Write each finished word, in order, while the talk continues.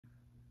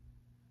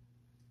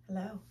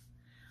Hello,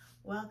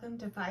 welcome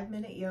to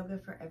 5-Minute Yoga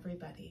for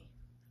Everybody.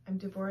 I'm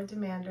Deborah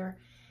Demander,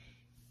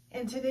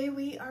 and today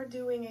we are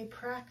doing a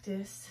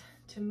practice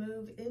to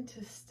move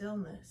into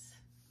stillness.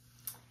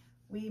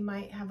 We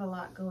might have a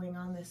lot going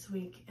on this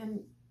week, and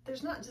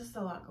there's not just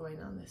a lot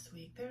going on this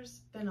week.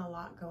 There's been a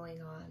lot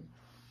going on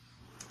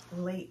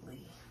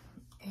lately,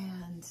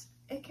 and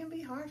it can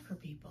be hard for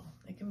people.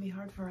 It can be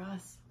hard for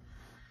us.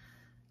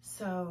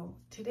 So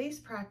today's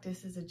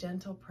practice is a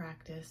gentle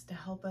practice to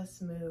help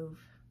us move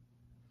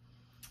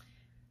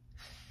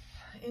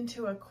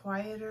into a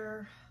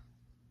quiet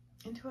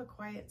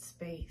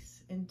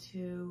space,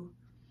 into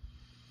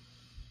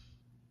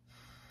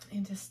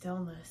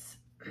stillness.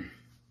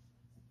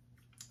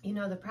 You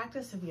know, the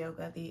practice of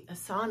yoga, the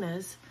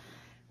asanas,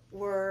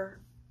 were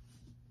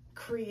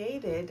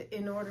created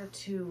in order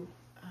to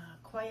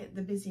quiet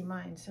the busy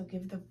mind. So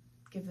give the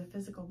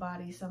physical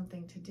body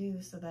something to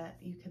do so that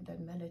you can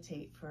then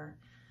meditate for,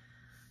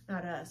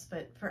 not us,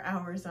 but for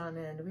hours on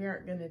end. We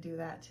aren't going to do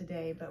that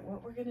today, but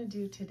what we're going to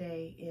do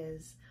today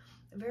is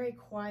a very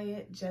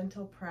quiet,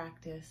 gentle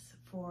practice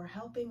for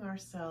helping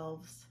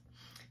ourselves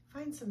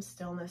find some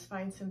stillness,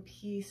 find some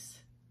peace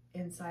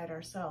inside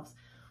ourselves.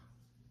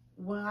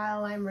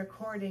 While I'm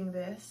recording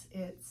this,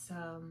 it's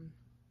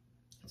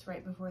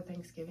right before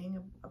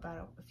Thanksgiving,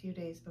 about a few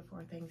days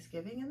before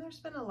Thanksgiving, and there's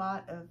been a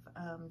lot of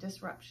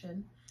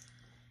disruption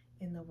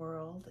in the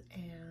world,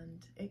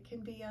 and it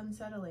can be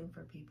unsettling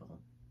for people.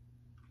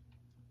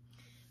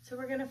 So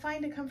we're going to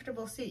find a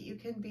comfortable seat. You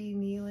can be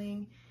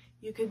kneeling.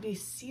 You could be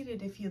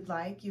seated if you'd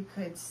like. You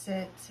could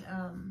sit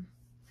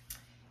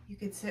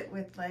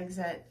with legs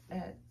at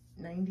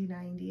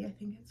 90-90, I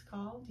think it's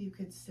called. You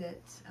could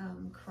sit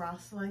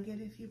cross-legged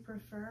if you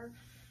prefer.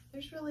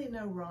 There's really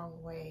no wrong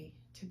way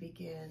to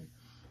begin.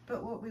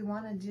 But what we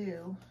want to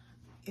do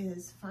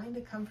is find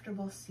a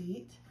comfortable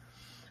seat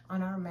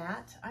on our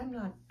mat. I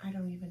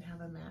don't even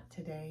have a mat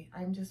today.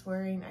 I just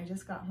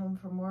got home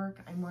from work.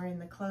 I'm wearing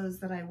the clothes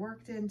that I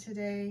worked in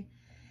today.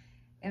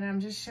 And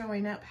I'm just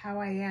showing up how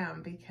I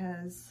am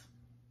because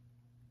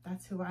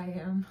that's who I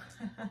am.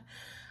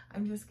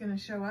 I'm just going to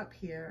show up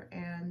here,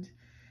 and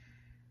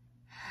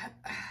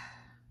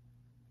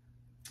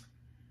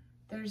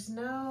there's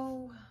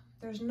no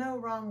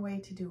wrong way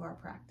to do our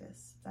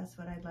practice. That's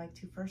what I'd like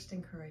to first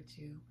encourage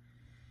you.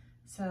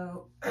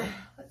 So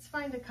let's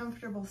find a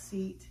comfortable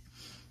seat.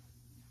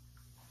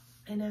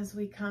 And as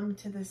we come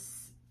to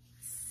this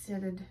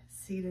seated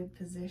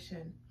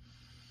position,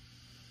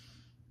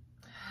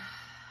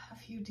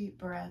 a few deep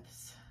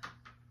breaths.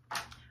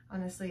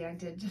 Honestly, I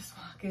did just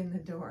walk in the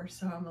door,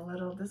 so I'm a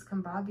little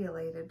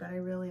discombobulated, but I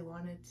really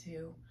wanted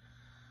to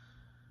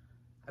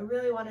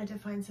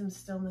find some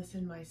stillness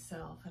in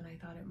myself, and I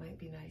thought it might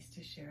be nice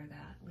to share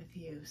that with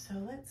you. So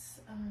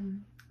let's,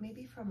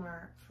 maybe from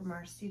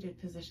our seated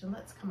position,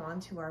 let's come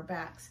onto our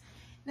backs.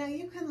 Now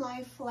you can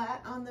lie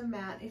flat on the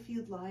mat if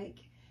you'd like.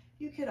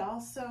 You could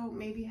also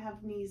maybe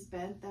have knees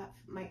bent. That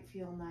might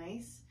feel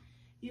nice.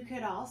 You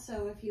could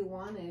also, if you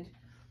wanted,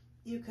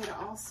 you could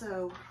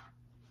also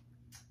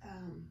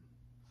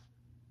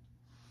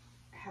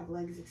have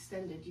legs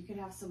extended. You could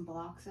have some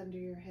blocks under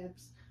your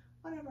hips,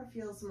 whatever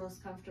feels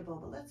most comfortable.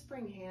 But let's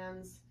bring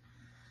hands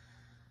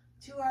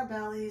to our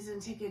bellies and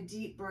take a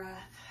deep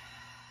breath.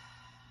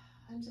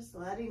 And just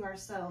letting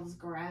ourselves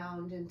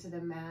ground into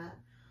the mat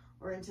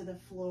or into the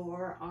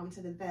floor,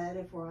 onto the bed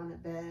if we're on a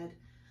bed.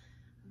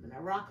 I'm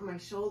gonna rock my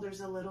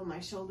shoulders a little. My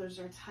shoulders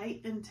are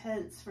tight and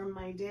tense from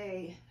my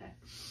day.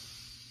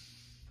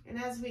 And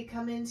as we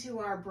come into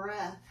our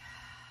breath,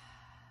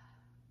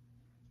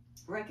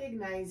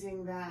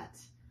 recognizing that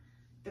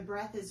the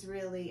breath is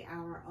really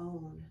our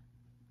own.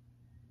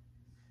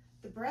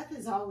 The breath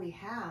is all we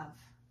have.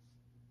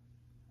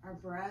 Our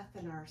breath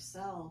and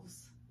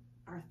ourselves,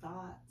 our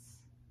thoughts.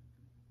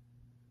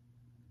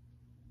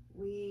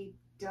 We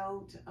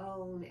don't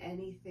own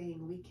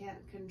anything. We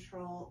can't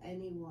control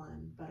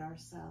anyone but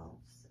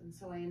ourselves. And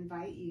so I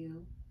invite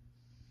you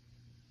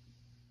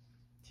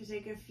to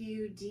take a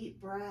few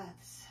deep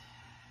breaths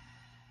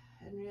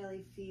and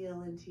really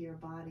feel into your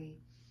body.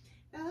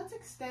 Now let's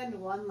extend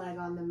one leg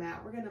on the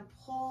mat. We're going to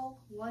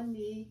pull one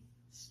knee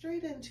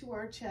straight into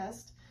our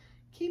chest,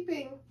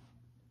 keeping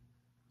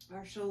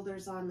our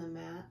shoulders on the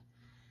mat,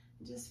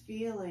 just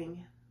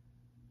feeling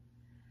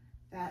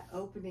that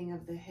opening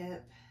of the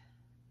hip.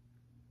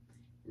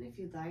 And if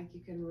you'd like,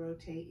 you can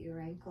rotate your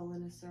ankle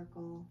in a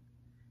circle.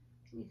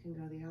 You can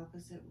go the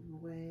opposite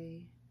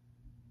way.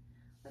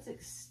 Let's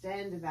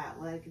extend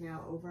that leg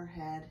now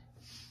overhead,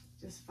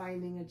 just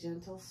finding a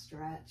gentle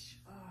stretch.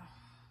 Oh.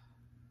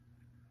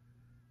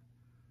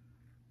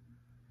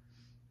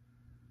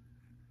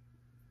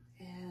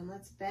 And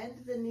let's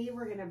bend the knee.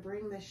 We're going to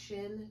bring the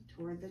shin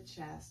toward the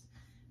chest.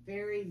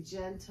 Very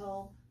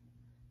gentle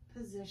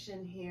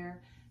position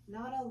here.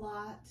 Not a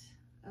lot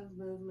of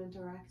movement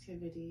or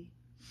activity.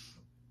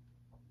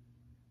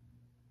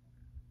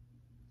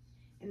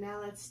 And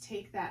now let's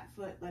take that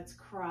foot, let's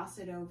cross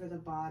it over the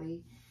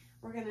body.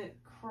 We're going to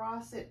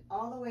cross it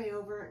all the way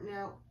over.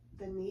 Now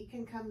the knee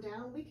can come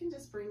down. We can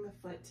just bring the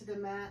foot to the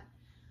mat.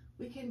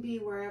 We can be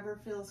wherever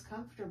feels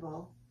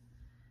comfortable.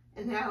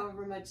 And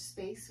however much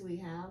space we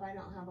have, I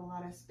don't have a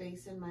lot of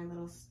space in my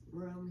little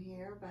room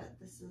here, but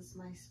this is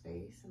my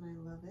space and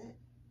I love it.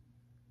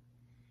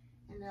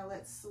 And now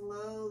let's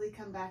slowly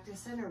come back to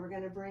center. We're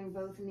going to bring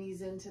both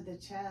knees into the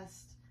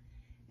chest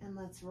and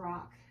let's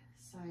rock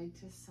side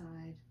to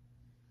side.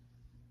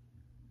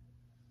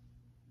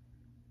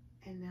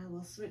 And now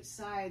we'll switch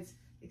sides,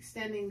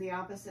 extending the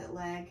opposite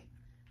leg,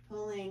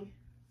 pulling,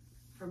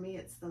 for me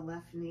it's the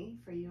left knee,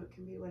 for you it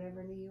can be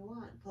whatever knee you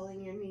want,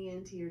 pulling your knee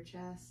into your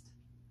chest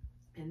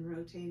and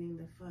rotating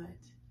the foot.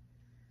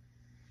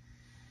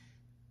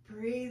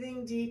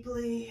 Breathing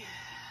deeply.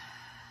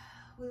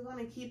 We want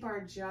to keep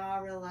our jaw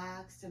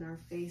relaxed and our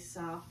face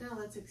soft. Now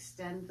let's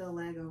extend the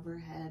leg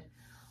overhead,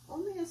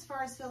 only as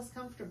far as feels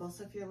comfortable.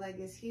 So if your leg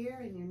is here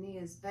and your knee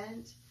is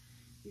bent,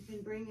 you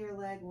can bring your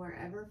leg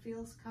wherever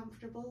feels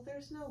comfortable.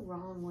 There's no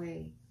wrong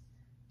way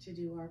to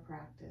do our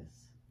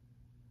practice.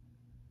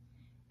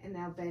 And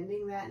now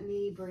bending that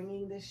knee,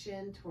 bringing the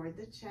shin toward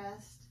the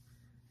chest.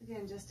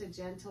 Again, just a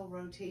gentle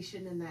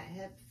rotation in that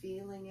hip,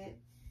 feeling it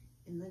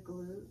in the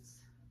glutes.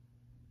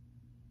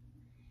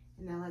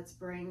 And now let's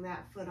bring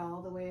that foot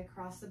all the way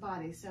across the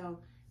body. So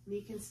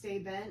knee can stay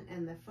bent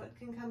and the foot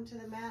can come to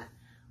the mat.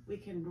 We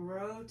can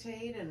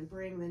rotate and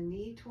bring the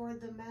knee toward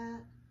the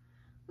mat.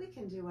 We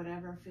can do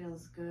whatever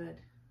feels good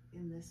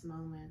in this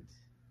moment.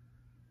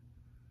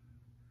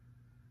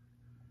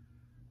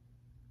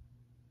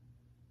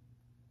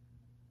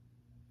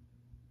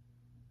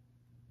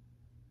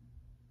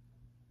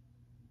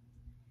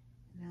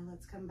 Now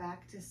let's come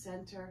back to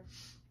center.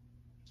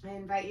 I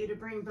invite you to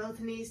bring both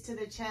knees to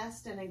the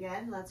chest, and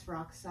again, let's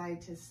rock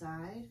side to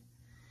side.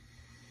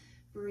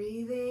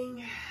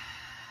 Breathing.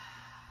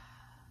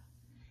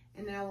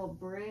 And now we'll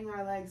bring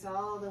our legs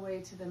all the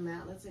way to the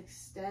mat. Let's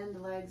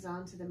extend legs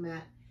onto the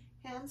mat.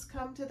 Hands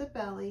come to the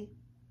belly.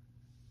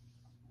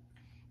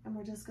 And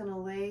we're just going to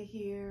lay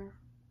here,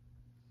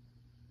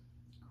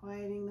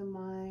 quieting the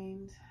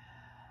mind.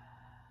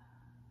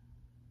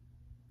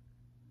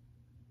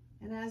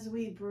 And as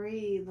we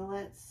breathe,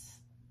 let's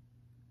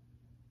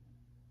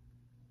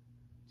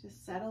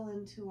just settle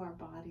into our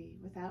body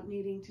without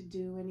needing to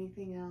do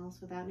anything else,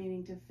 without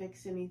needing to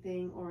fix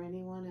anything or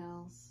anyone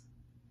else.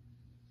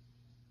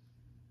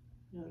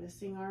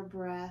 Noticing our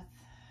breath.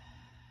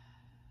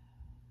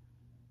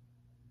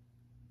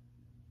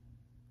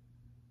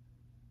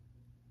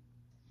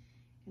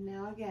 And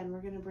now again, we're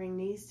going to bring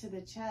knees to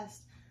the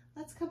chest.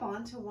 Let's come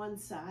on to one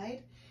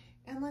side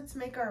and let's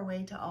make our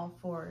way to all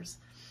fours.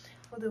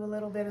 We'll do a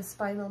little bit of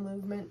spinal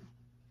movement.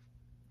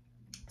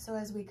 So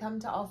as we come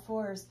to all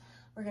fours,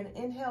 we're going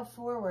to inhale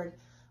forward,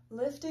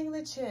 lifting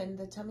the chin,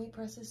 the tummy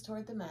presses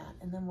toward the mat,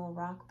 and then we'll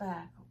rock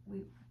back.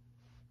 We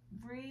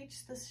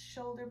reach the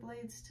shoulder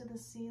blades to the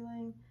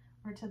ceiling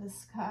or to the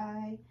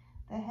sky.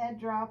 The head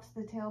drops,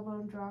 the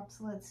tailbone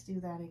drops. Let's do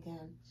that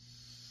again.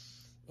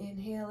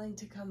 Inhaling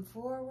to come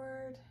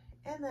forward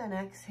and then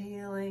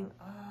exhaling.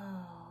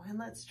 Oh, and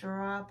let's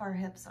drop our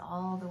hips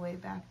all the way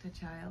back to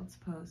child's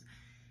pose.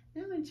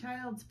 Now in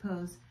child's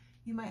pose,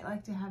 you might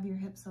like to have your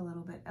hips a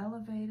little bit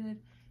elevated.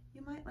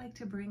 You might like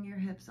to bring your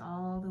hips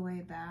all the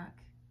way back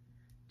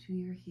to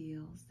your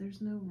heels.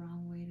 There's no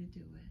wrong way to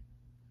do it.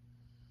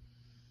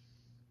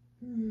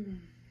 And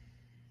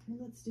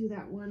let's do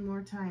that one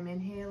more time.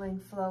 Inhaling,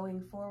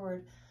 flowing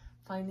forward,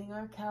 finding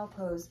our cow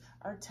pose.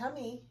 Our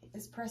tummy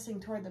is pressing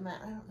toward the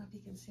mat. I don't know if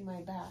you can see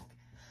my back.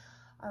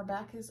 Our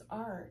back is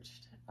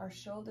arched. Our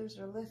shoulders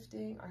are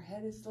lifting. Our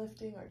head is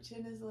lifting. Our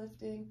chin is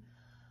lifting.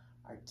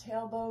 Our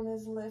tailbone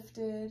is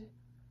lifted.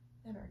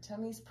 And our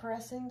tummy's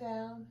pressing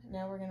down.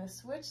 Now we're going to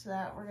switch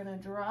that. We're going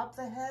to drop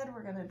the head.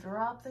 We're going to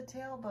drop the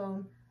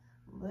tailbone,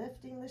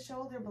 lifting the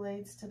shoulder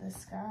blades to the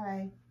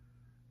sky.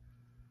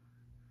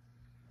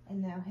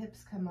 And now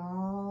hips come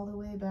all the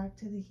way back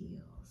to the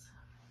heels.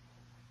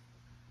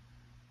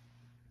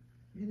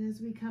 And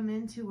as we come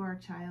into our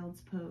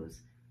child's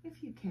pose,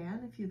 if you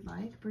can, if you'd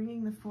like,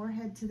 bringing the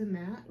forehead to the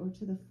mat or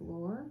to the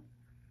floor.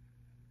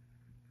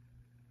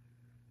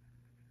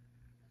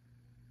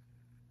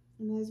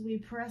 And as we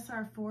press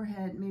our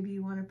forehead, maybe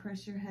you want to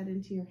press your head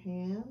into your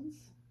hands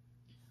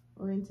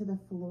or into the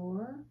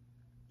floor.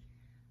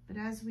 But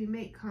as we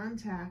make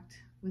contact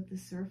with the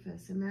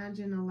surface,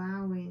 imagine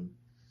allowing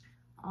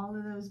all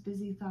of those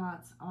busy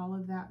thoughts, all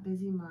of that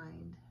busy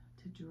mind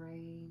to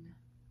drain.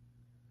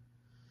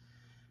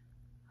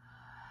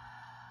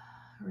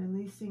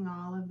 Releasing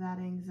all of that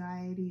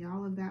anxiety,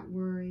 all of that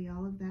worry,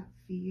 all of that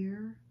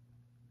fear.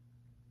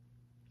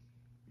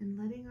 And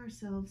letting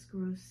ourselves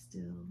grow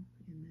still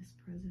in this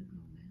present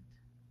moment.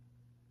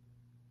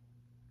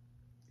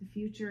 The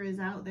future is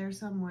out there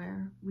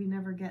somewhere. We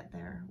never get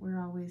there. We're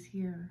always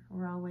here.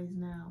 We're always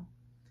now.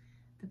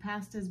 The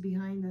past is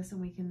behind us and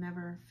we can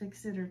never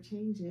fix it or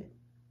change it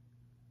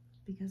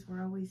because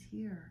we're always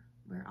here.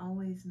 We're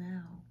always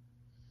now.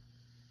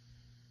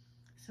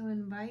 So I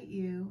invite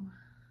you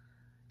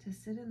to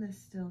sit in this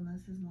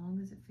stillness as long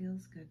as it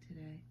feels good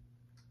today.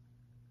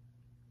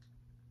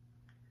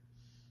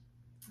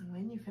 And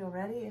when you feel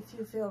ready, if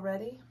you feel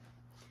ready,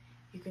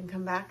 You can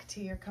come back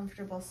to your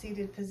comfortable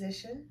seated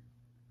position.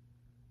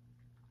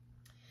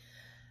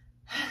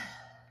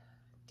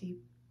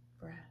 Deep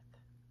breath.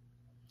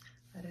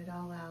 Let it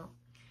all out.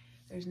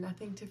 There's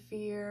nothing to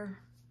fear.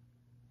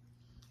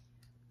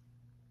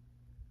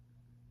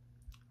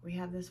 We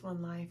have this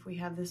one life. We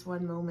have this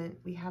one moment.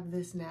 We have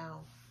this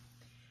now.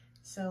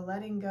 So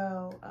letting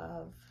go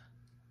of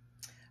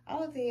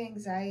all of the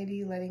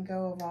anxiety, letting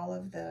go of all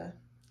of the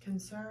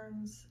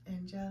concerns,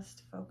 and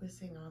just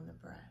focusing on the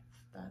breath.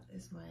 That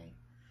is my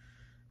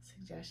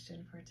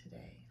suggestion for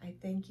today. I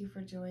thank you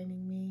for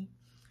joining me.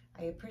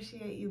 I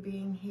appreciate you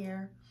being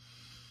here.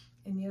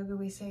 In yoga,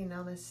 we say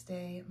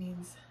namaste. It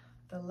means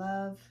the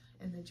love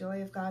and the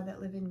joy of God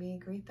that live in me.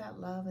 Greet that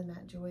love and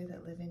that joy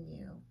that live in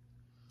you.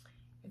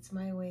 It's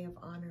my way of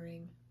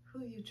honoring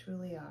who you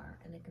truly are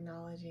and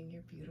acknowledging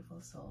your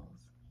beautiful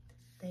souls.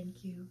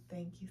 Thank you,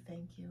 thank you,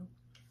 thank you.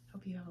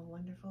 Hope you have a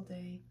wonderful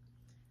day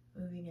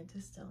moving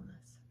into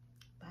stillness.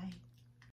 Bye.